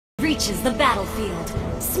reaches the battlefield,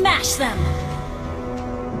 smash them!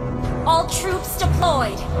 All troops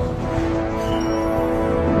deployed!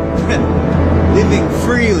 Living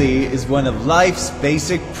freely is one of life's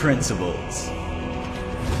basic principles.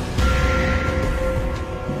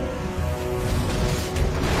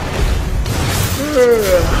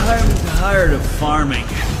 I'm tired of farming.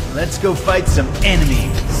 Let's go fight some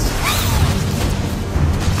enemies.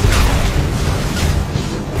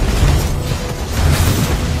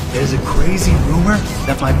 There's a crazy rumor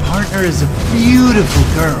that my partner is a beautiful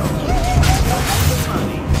girl.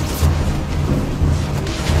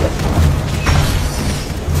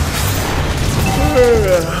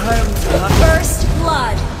 First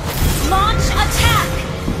blood! Launch attack!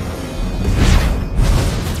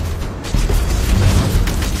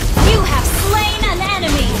 You have slain an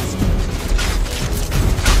enemy!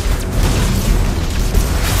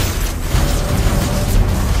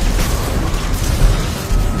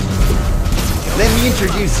 Let me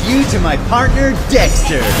introduce you to my partner,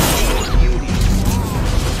 Dexter.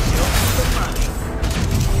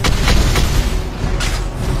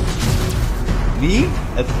 Me?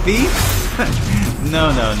 A thief? No.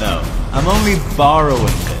 I'm only borrowing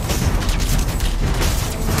this.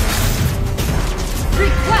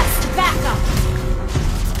 Request backup!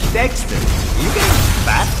 Dexter, you getting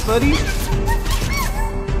fat, buddy?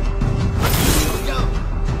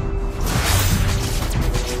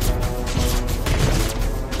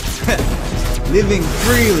 Living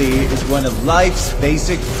freely is one of life's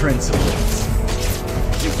basic principles.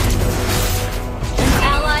 An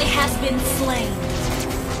ally has been slain.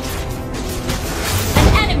 An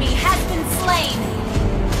enemy has been slain.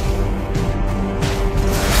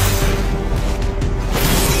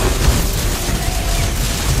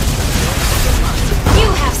 You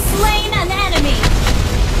have slain an enemy.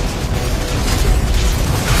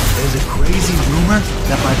 There's a crazy rumor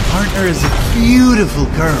that my partner is a beautiful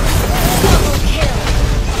girl. Double kill.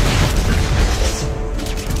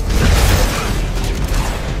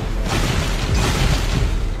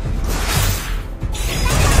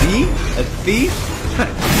 Me? A thief?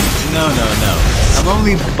 No. I'm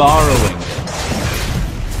only borrowing this.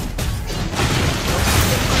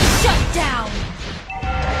 Shut down.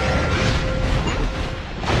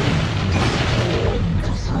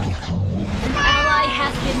 An ally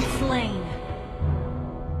has been slain.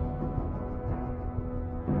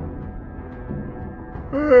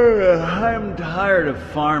 I'm tired of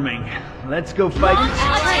farming. Let's go fight.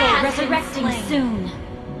 Ally resurrecting soon.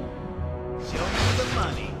 Show me the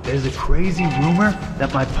money. There's a crazy rumor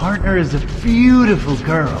that my partner is a beautiful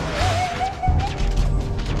girl.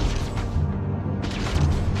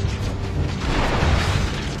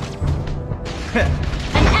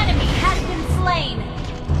 An enemy has been slain.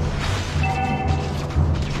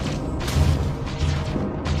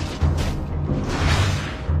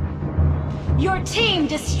 Your team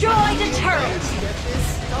destroyed a turret.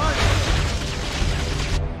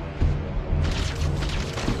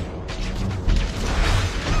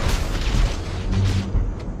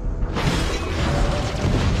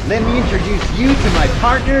 Let me introduce you to my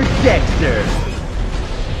partner, Dexter.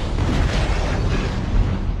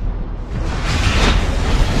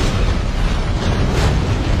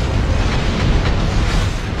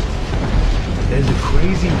 There's a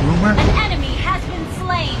crazy rumor. An enemy has been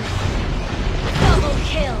slain. Double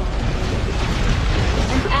kill.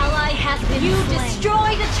 An ally has been slain. You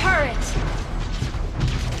destroyed a turret.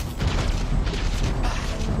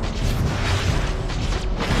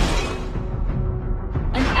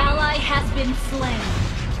 An ally has been slain.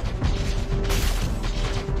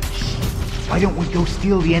 Why don't we go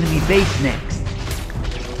steal the enemy base next?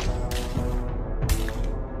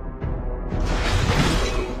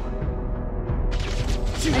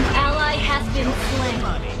 An ally has been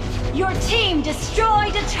slain. Your team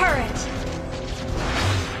destroyed a turret.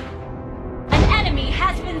 An enemy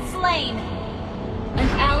has been slain. An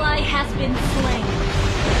ally has been slain.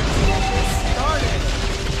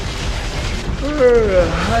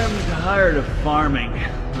 I'm tired of farming.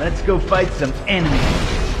 Let's go fight some enemies.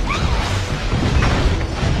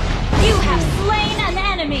 You have slain an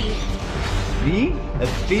enemy. Me? A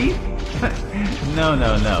thief? No.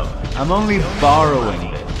 I'm only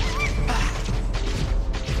borrowing this.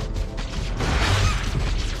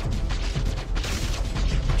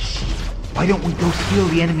 Why don't we go steal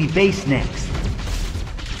the enemy base next?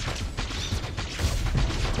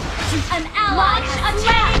 An ally has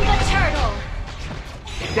slain the turtle.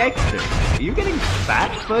 Dexter, are you getting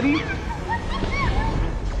fat, buddy?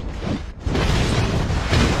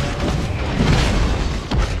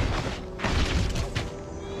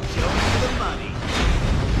 Show me the money.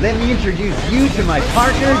 Let me introduce you to my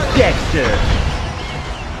partner, Dexter.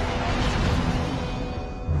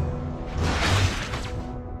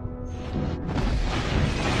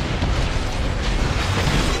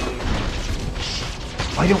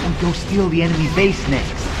 Why don't we go steal the enemy base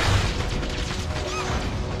next?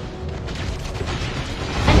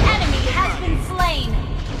 An enemy has been slain.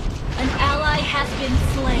 An ally has been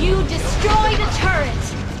slain. You destroyed a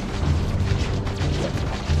turret.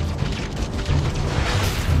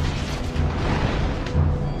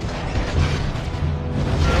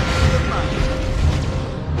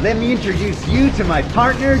 Let me introduce you to my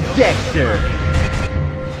partner, Dexter.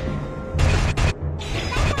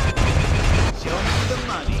 Show me the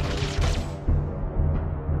money.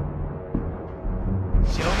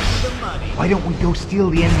 Show me the money. Why don't we go steal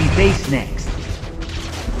the enemy base next?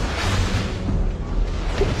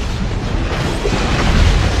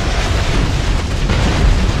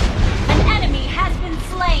 An enemy has been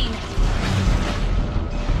slain.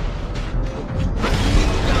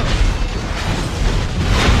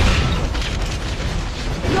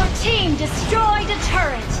 Your team destroyed a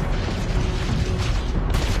turret.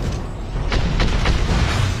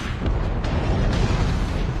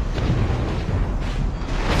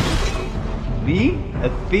 Me? A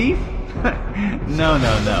thief? No.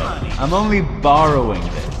 I'm only borrowing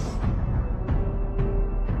this.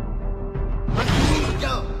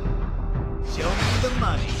 Show me the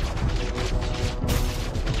money.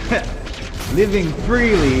 Living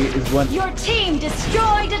freely is what... Your team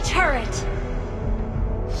destroyed a turret.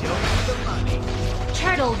 Show me the money.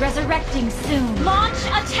 Turtle resurrecting soon. Launch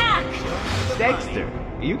attack! Dexter,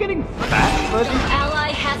 are you getting fat, buddy? An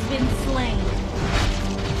ally has been slain.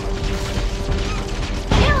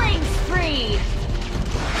 Killing spree!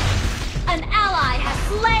 An ally has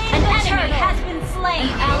slain an enemy has been slain.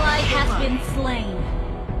 An ally has been slain.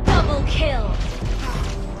 Double kill.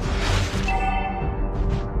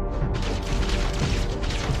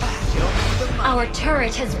 Our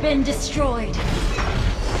turret has been destroyed.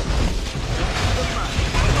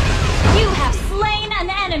 You have slain an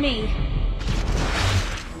enemy.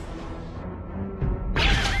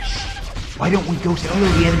 Why don't we go steal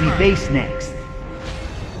the enemy base next?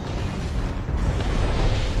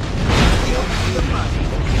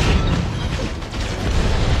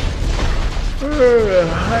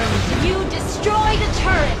 You destroyed a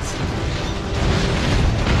turret.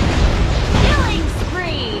 Killing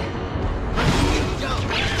spree.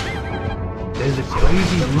 There's a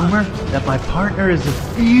crazy rumor that my partner is a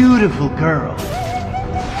beautiful girl.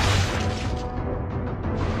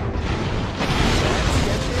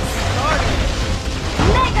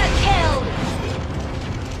 Mega kill.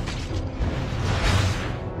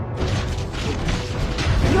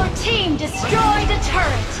 Your team destroyed a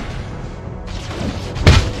turret.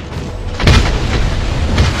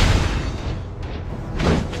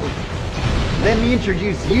 Let me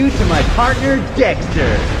introduce you to my partner,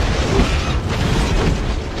 Dexter.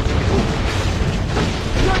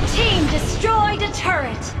 Your team destroyed a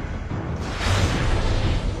turret.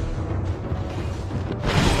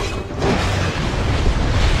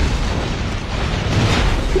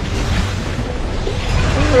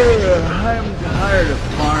 I'm tired of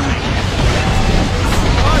farming.